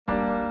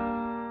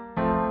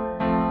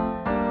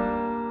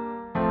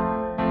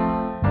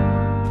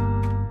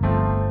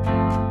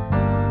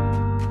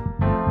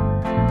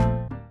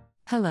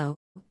Hello,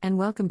 and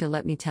welcome to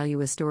Let Me Tell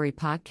You a Story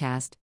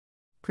podcast,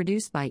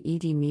 produced by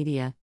ED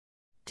Media.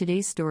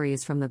 Today's story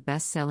is from the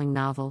best-selling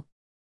novel,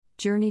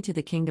 Journey to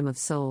the Kingdom of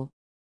Soul,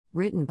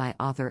 written by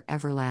author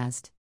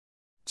Everlast.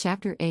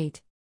 Chapter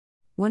 8.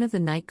 One of the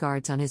night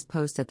guards on his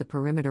post at the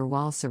perimeter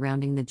wall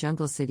surrounding the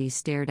jungle city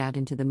stared out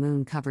into the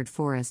moon-covered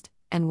forest,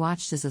 and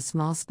watched as a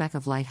small speck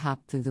of light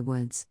hopped through the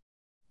woods.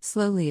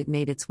 Slowly it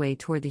made its way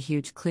toward the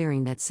huge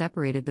clearing that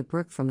separated the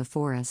brook from the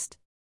forest.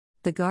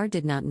 The guard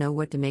did not know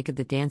what to make of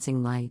the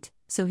dancing light,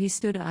 so he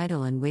stood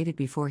idle and waited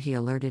before he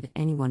alerted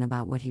anyone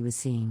about what he was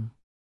seeing.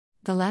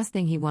 The last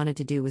thing he wanted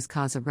to do was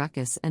cause a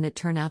ruckus, and it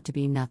turned out to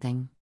be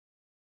nothing.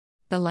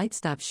 The light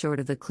stopped short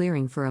of the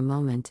clearing for a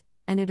moment,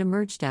 and it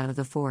emerged out of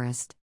the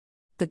forest.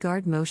 The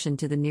guard motioned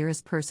to the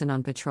nearest person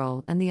on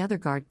patrol, and the other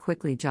guard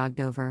quickly jogged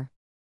over.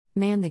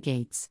 "Man the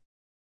gates."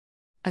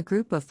 A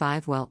group of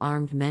 5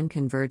 well-armed men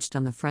converged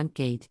on the front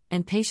gate,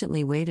 and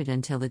patiently waited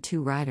until the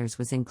 2 riders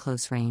was in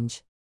close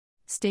range.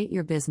 "State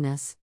your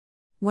business."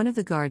 One of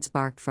the guards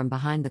barked from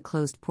behind the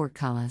closed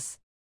portcullis.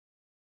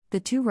 The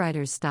 2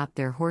 riders stopped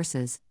their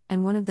horses,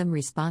 and one of them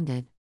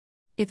responded,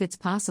 "If it's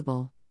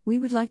possible, we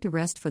would like to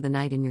rest for the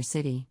night in your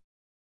city."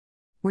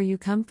 "Where you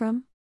come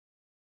from?"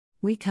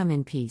 "We come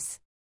in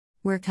peace.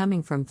 We're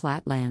coming from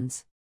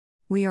Flatlands.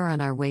 We are on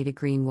our way to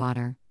green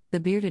water," the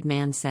bearded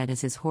man said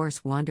as his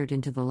horse wandered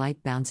into the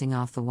light bouncing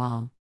off the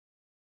wall.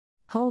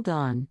 "Hold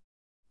on,"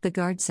 the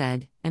guard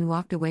said, and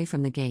walked away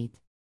from the gate.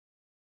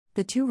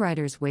 The 2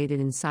 riders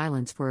waited in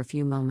silence for a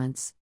few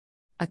moments.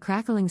 A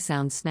crackling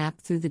sound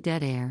snapped through the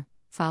dead air,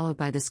 followed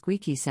by the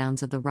squeaky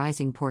sounds of the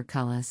rising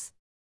portcullis.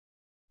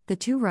 The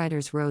 2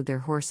 riders rode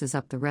their horses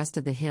up the rest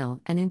of the hill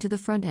and into the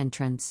front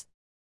entrance.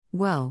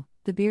 "Whoa,"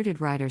 the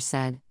bearded rider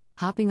said,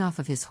 hopping off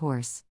of his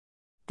horse.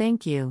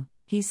 "Thank you,"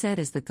 he said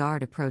as the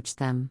guard approached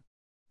them.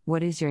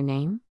 "What is your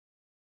name?"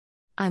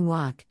 "I'm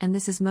Wak, and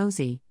this is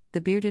Mosey,"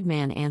 the bearded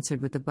man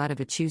answered with the butt of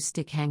a chew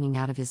stick hanging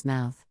out of his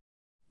mouth.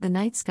 The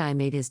night sky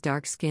made his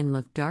dark skin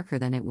look darker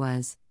than it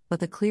was, but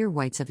the clear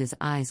whites of his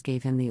eyes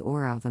gave him the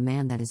aura of a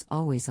man that is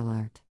always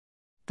alert.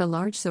 The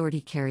large sword he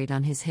carried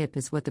on his hip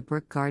is what the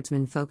brook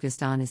guardsmen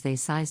focused on as they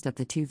sized up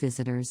the 2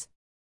 visitors.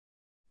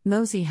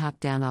 Mosey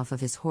hopped down off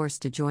of his horse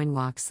to join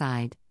Wak's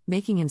side,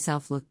 making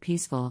himself look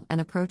peaceful and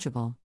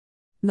approachable.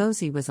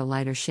 Mosey was a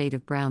lighter shade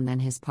of brown than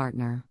his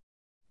partner.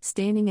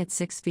 Standing at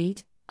 6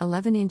 feet,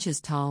 11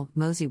 inches tall,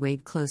 Mosey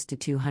weighed close to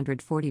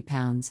 240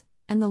 pounds,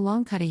 and the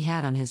long cut he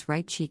had on his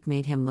right cheek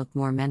made him look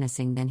more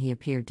menacing than he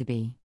appeared to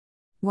be.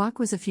 Wak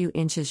was a few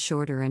inches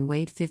shorter and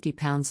weighed 50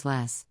 pounds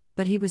less,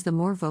 but he was the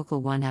more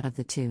vocal one out of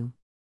the 2.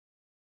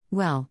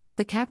 "Well,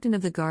 the captain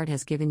of the guard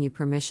has given you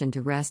permission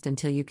to rest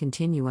until you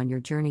continue on your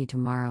journey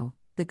tomorrow,"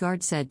 the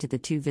guard said to the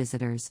 2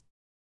 visitors.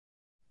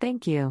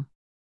 "Thank you.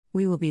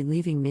 We will be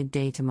leaving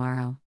midday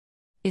tomorrow.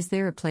 Is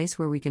there a place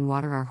where we can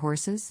water our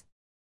horses?"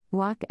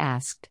 Wak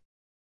asked.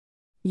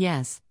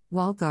 "Yes.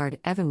 Wall guard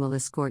Evan will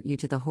escort you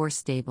to the horse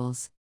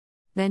stables.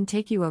 Then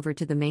take you over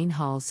to the main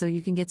hall so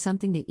you can get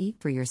something to eat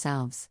for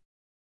yourselves."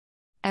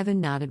 Evan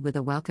nodded with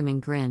a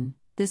welcoming grin.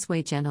 "This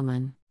way,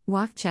 gentlemen."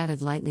 Wak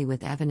chatted lightly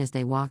with Evan as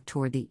they walked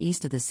toward the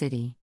east of the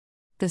city.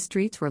 The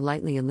streets were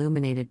lightly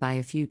illuminated by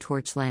a few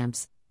torch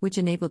lamps, which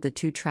enabled the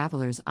 2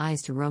 travelers'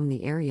 eyes to roam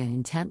the area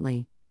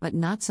intently, but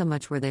not so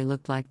much where they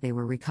looked like they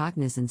were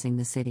recognizing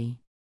the city.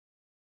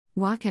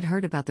 Wak had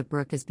heard about the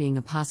brook as being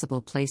a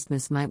possible place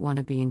Miss might want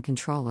to be in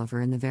control over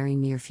in the very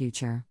near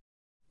future.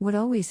 What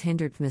always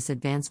hindered Miss'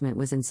 advancement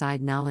was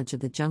inside knowledge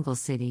of the jungle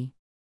city.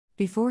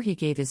 Before he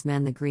gave his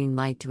men the green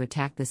light to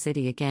attack the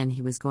city again,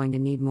 he was going to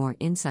need more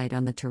insight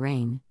on the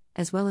terrain,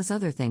 as well as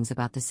other things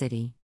about the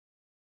city.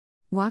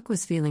 Wak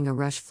was feeling a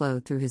rush flow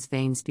through his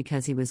veins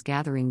because he was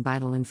gathering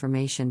vital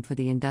information for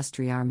the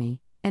Industry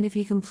Army, and if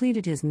he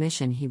completed his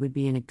mission he would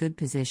be in a good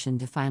position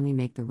to finally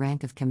make the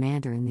rank of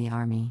commander in the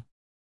army.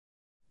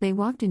 They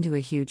walked into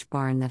a huge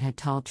barn that had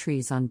tall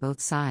trees on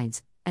both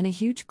sides, and a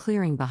huge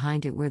clearing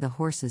behind it where the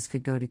horses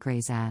could go to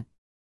graze at.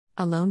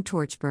 A lone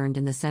torch burned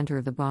in the center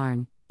of the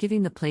barn,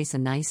 giving the place a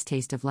nice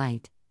taste of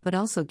light, but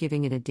also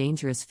giving it a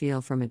dangerous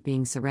feel from it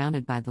being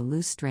surrounded by the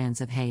loose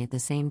strands of hay at the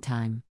same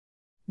time.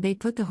 They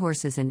put the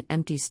horses in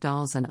empty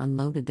stalls and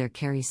unloaded their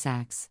carry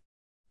sacks.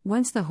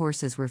 Once the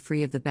horses were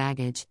free of the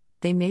baggage,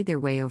 they made their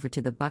way over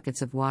to the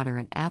buckets of water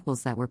and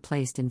apples that were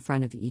placed in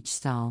front of each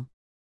stall.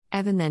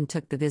 Evan then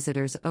took the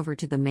visitors over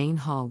to the main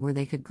hall where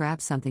they could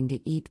grab something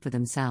to eat for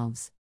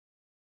themselves.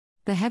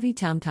 The heavy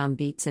tom-tom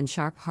beats and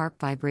sharp harp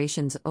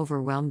vibrations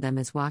overwhelmed them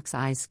as Wak's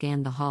eyes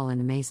scanned the hall in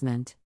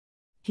amazement.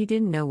 He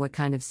didn't know what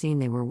kind of scene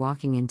they were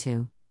walking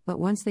into, but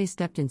once they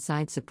stepped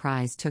inside,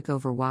 surprise took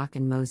over Wak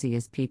and Mosey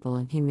as people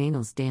and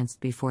humanos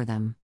danced before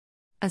them.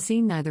 A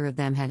scene neither of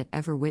them had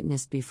ever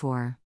witnessed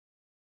before.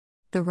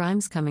 The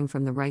rhymes coming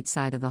from the right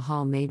side of the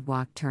hall made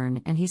Wak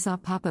turn, and he saw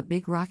Papa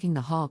Big rocking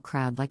the hall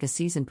crowd like a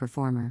seasoned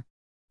performer.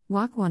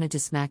 Wak wanted to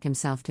smack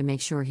himself to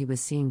make sure he was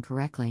seeing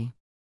correctly.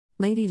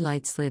 Lady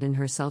Light slid in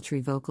her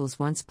sultry vocals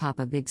once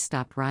Papa Big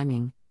stopped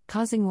rhyming,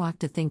 causing Wak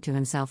to think to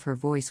himself her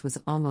voice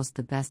was almost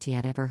the best he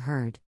had ever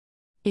heard.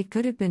 It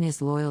could have been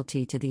his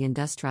loyalty to the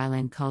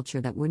Industrialand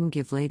culture that wouldn't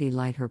give Lady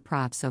Light her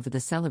props over the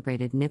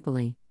celebrated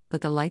Nipoli,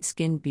 but the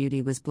light-skinned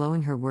beauty was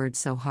blowing her words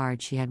so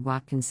hard she had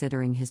Wak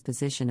considering his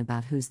position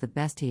about who's the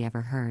best he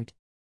ever heard.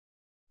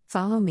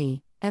 "Follow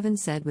me," Evan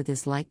said with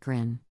his light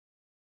grin.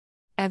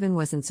 Evan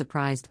wasn't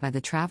surprised by the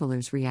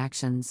travelers'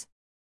 reactions.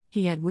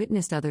 He had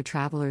witnessed other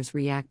travelers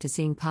react to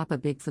seeing Papa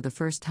Big for the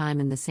first time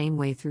in the same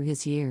way through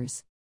his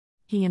years.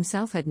 He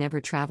himself had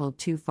never traveled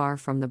too far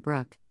from the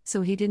brook,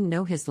 so he didn't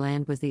know his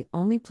land was the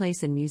only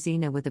place in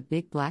Musina with a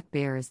big black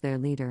bear as their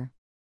leader.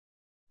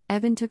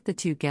 Evan took the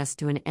two guests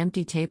to an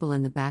empty table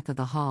in the back of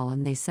the hall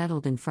and they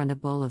settled in front of a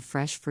bowl of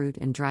fresh fruit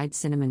and dried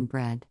cinnamon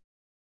bread.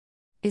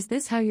 "Is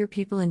this how your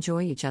people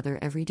enjoy each other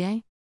every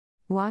day?"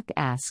 Wak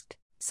asked.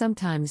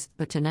 "Sometimes,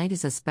 but tonight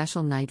is a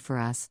special night for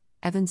us,"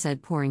 Evan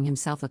said, pouring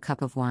himself a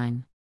cup of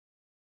wine.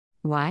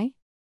 "Why?"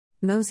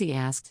 Mosey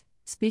asked,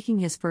 speaking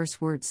his first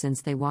words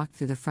since they walked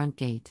through the front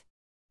gate.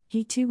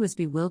 He too was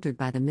bewildered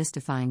by the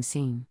mystifying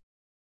scene.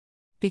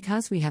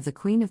 "Because we have the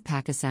Queen of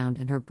Pakistan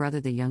and her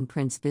brother the young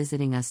prince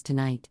visiting us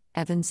tonight,"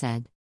 Evan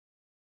said.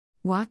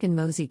 Wak and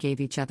Mosey gave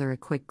each other a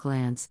quick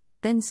glance,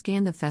 then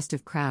scanned the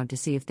festive crowd to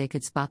see if they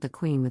could spot the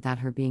Queen without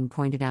her being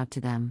pointed out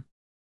to them.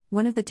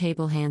 One of the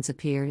table hands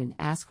appeared and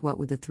asked what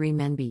would the three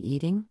men be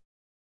eating?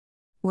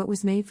 "What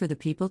was made for the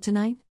people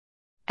tonight?"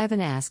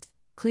 Evan asked,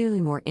 clearly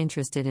more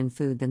interested in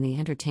food than the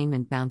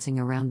entertainment bouncing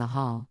around the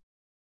hall.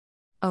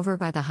 "Over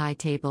by the high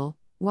table,"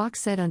 Wak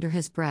said under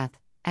his breath,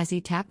 as he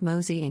tapped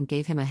Mosey and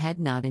gave him a head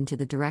nod into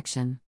the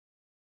direction.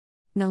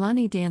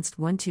 Nalani danced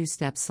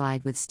 1-2-step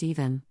slide with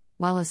Stephen,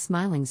 while a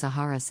smiling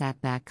Zahara sat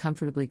back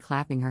comfortably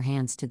clapping her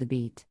hands to the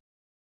beat.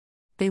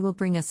 "They will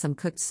bring us some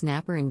cooked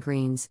snapper and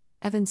greens,"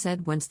 Evan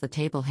said once the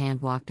table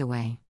hand walked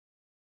away.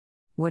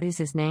 "What is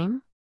his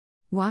name?"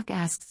 Wak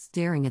asked,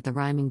 staring at the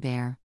rhyming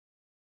bear.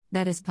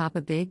 "That is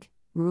Papa Big,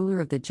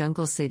 ruler of the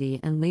jungle city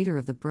and leader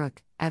of the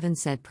brook," Evan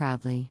said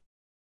proudly.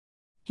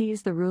 "He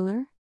is the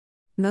ruler?"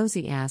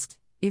 Mosey asked,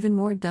 even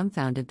more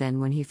dumbfounded than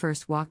when he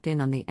first walked in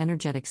on the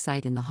energetic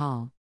sight in the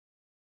hall.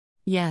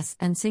 "Yes,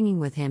 and singing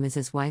with him is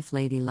his wife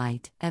Lady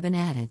Light," Evan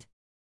added.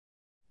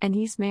 "And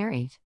he's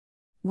married?"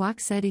 Wak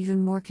said,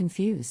 even more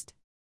confused.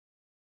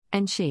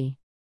 "And she?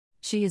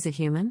 She is a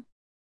human?"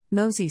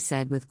 Mosey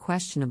said with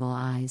questionable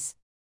eyes.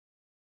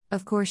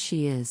 "Of course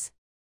she is.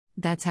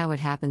 That's how it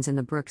happens in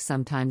the brook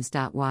sometimes.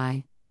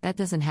 Why, that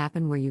doesn't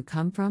happen where you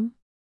come from?"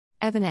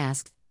 Evan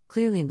asked,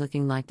 clearly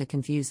looking like the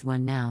confused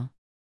one now.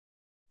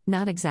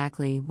 "Not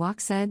exactly,"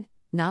 Wak said,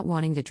 not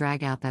wanting to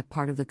drag out that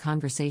part of the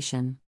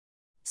conversation.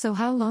 "So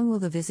how long will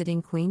the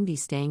visiting queen be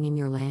staying in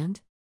your land?"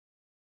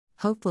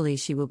 "Hopefully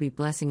she will be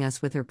blessing us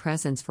with her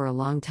presence for a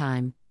long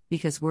time,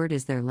 because word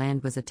is their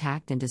land was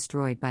attacked and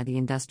destroyed by the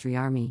Industry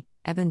Army,"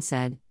 Evan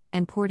said,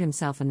 and poured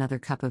himself another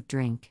cup of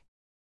drink.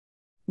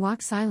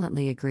 Wak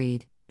silently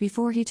agreed,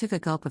 before he took a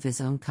gulp of his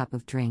own cup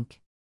of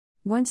drink.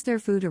 Once their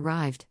food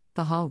arrived,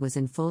 the hall was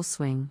in full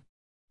swing.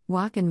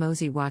 Wak and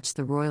Mosey watched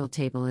the royal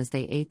table as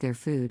they ate their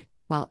food,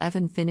 while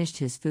Evan finished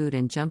his food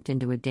and jumped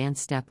into a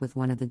dance step with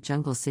one of the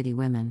Jungle City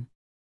women.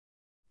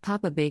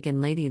 Papa Big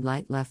and Lady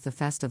Light left the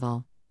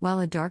festival,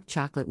 while a dark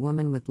chocolate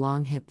woman with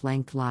long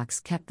hip-length locks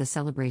kept the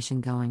celebration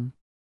going.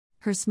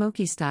 Her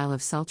smoky style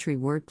of sultry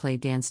wordplay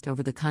danced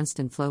over the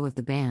constant flow of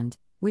the band,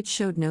 which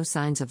showed no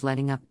signs of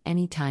letting up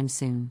any time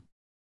soon.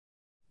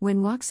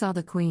 When Wak saw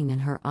the Queen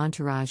and her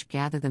entourage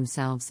gather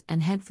themselves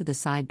and head for the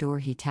side door,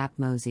 he tapped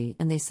Mosey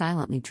and they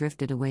silently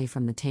drifted away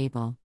from the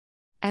table.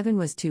 Evan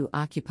was too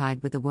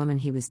occupied with the woman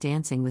he was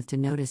dancing with to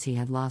notice he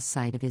had lost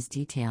sight of his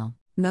detail.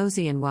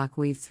 Mosey and Wak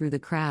weaved through the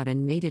crowd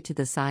and made it to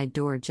the side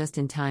door just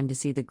in time to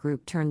see the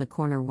group turn the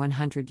corner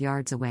 100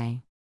 yards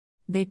away.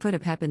 They put a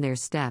pep in their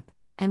step,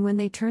 and when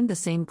they turned the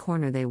same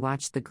corner they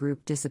watched the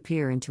group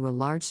disappear into a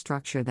large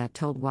structure that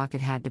told Wak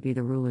it had to be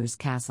the ruler's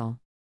castle.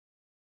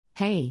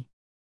 "Hey!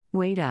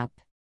 Wait up!"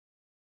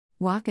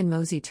 Wak and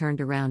Mosey turned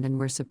around and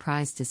were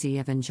surprised to see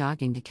Evan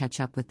jogging to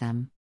catch up with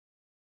them.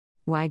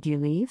 "Why'd you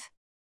leave?"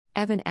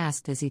 Evan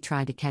asked as he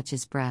tried to catch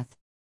his breath.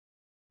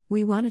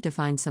 "We wanted to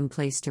find some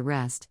place to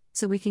rest,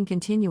 so we can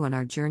continue on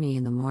our journey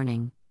in the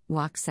morning,"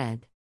 Wak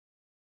said.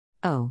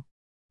 "Oh.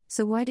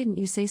 So why didn't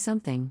you say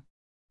something?"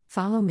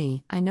 "Follow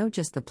me, I know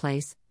just the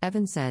place,"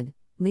 Evan said,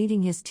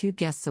 leading his two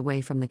guests away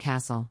from the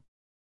castle.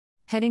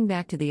 Heading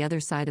back to the other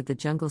side of the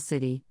jungle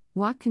city,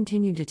 Wak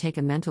continued to take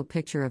a mental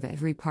picture of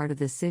every part of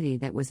the city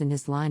that was in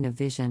his line of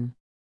vision.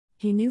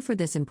 He knew for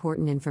this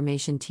important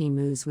information Team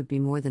Moose would be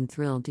more than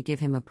thrilled to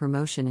give him a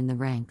promotion in the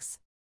ranks.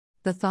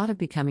 The thought of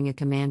becoming a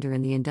commander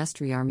in the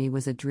Industry Army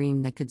was a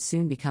dream that could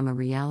soon become a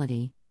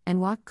reality,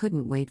 and Wak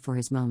couldn't wait for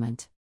his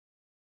moment.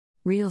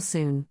 Real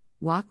soon,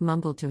 Wak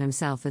mumbled to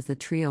himself as the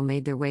trio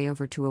made their way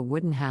over to a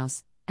wooden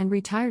house, and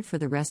retired for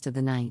the rest of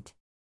the night.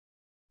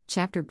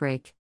 Chapter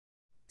break.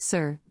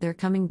 "Sir, they're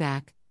coming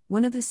back,"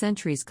 one of the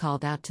sentries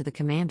called out to the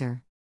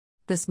commander.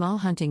 The small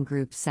hunting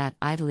group sat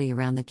idly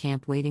around the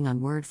camp waiting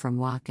on word from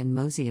Wak and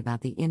Mosey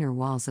about the inner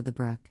walls of the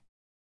brook.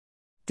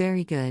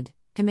 "Very good,"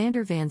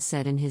 Commander Vance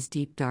said in his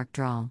deep dark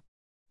drawl.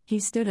 He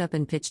stood up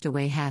and pitched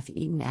away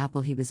half-eaten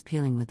apple he was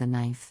peeling with a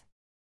knife.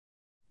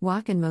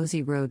 Wok and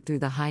Mosey rode through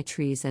the high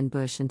trees and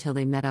bush until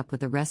they met up with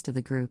the rest of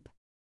the group.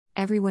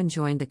 Everyone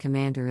joined the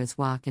commander as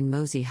Wok and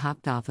Mosey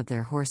hopped off of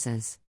their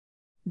horses.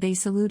 They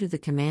saluted the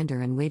commander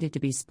and waited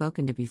to be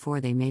spoken to before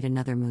they made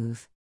another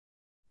move.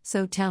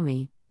 "So tell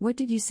me, what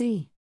did you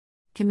see?"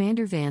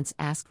 Commander Vance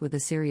asked with the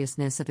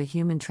seriousness of a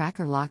human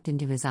tracker locked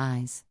into his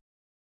eyes.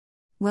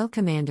 "Well,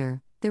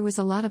 Commander, there was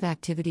a lot of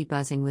activity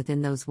buzzing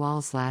within those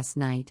walls last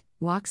night,"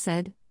 Wok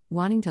said,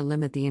 wanting to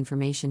limit the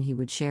information he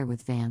would share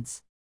with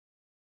Vance.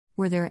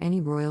 "Were there any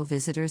royal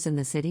visitors in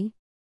the city?"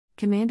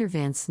 Commander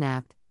Vance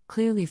snapped,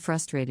 clearly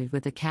frustrated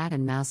with the cat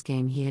and mouse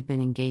game he had been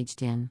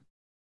engaged in.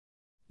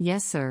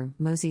 "Yes, sir,"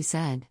 Mosey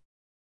said.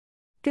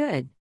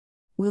 "Good.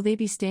 Will they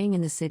be staying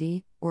in the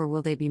city, or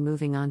will they be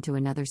moving on to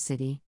another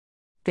city?"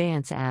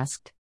 Vance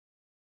asked.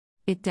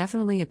 "It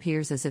definitely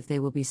appears as if they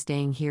will be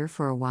staying here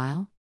for a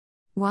while,"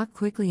 Wok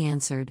quickly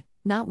answered,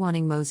 not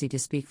wanting Mosey to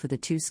speak for the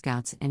two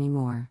scouts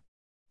anymore.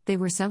 They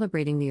were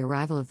celebrating the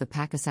arrival of the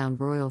Pacassound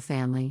royal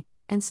family,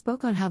 and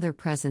spoke on how their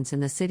presence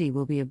in the city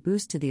will be a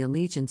boost to the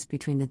allegiance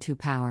between the two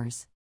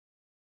powers.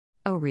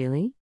 "Oh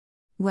really?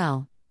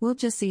 Well, we'll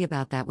just see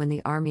about that when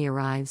the army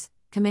arrives,"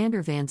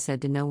 Commander Vance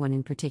said to no one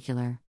in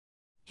particular.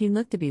 He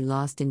looked to be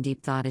lost in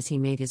deep thought as he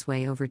made his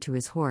way over to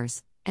his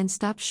horse, and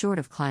stopped short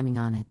of climbing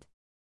on it.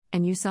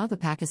 "And you saw the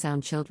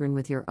Pacassound children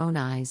with your own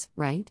eyes,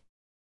 right?"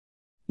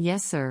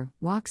 "Yes, sir,"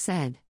 Wok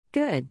said.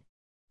 "Good.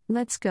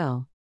 Let's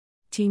go.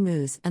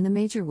 T-Moose and the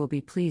Major will be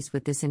pleased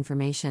with this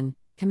information,"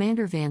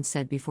 Commander Vance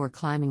said before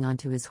climbing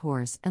onto his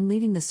horse and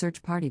leading the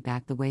search party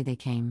back the way they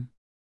came.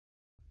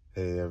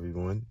 Hey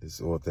everyone,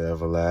 it's Author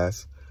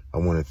Everlast. I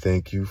want to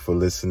thank you for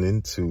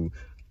listening to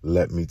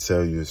Let Me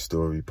Tell You a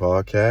Story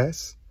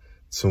podcast.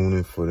 Tune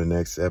in for the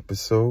next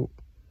episode.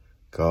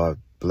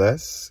 God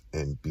bless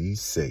and be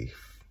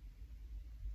safe.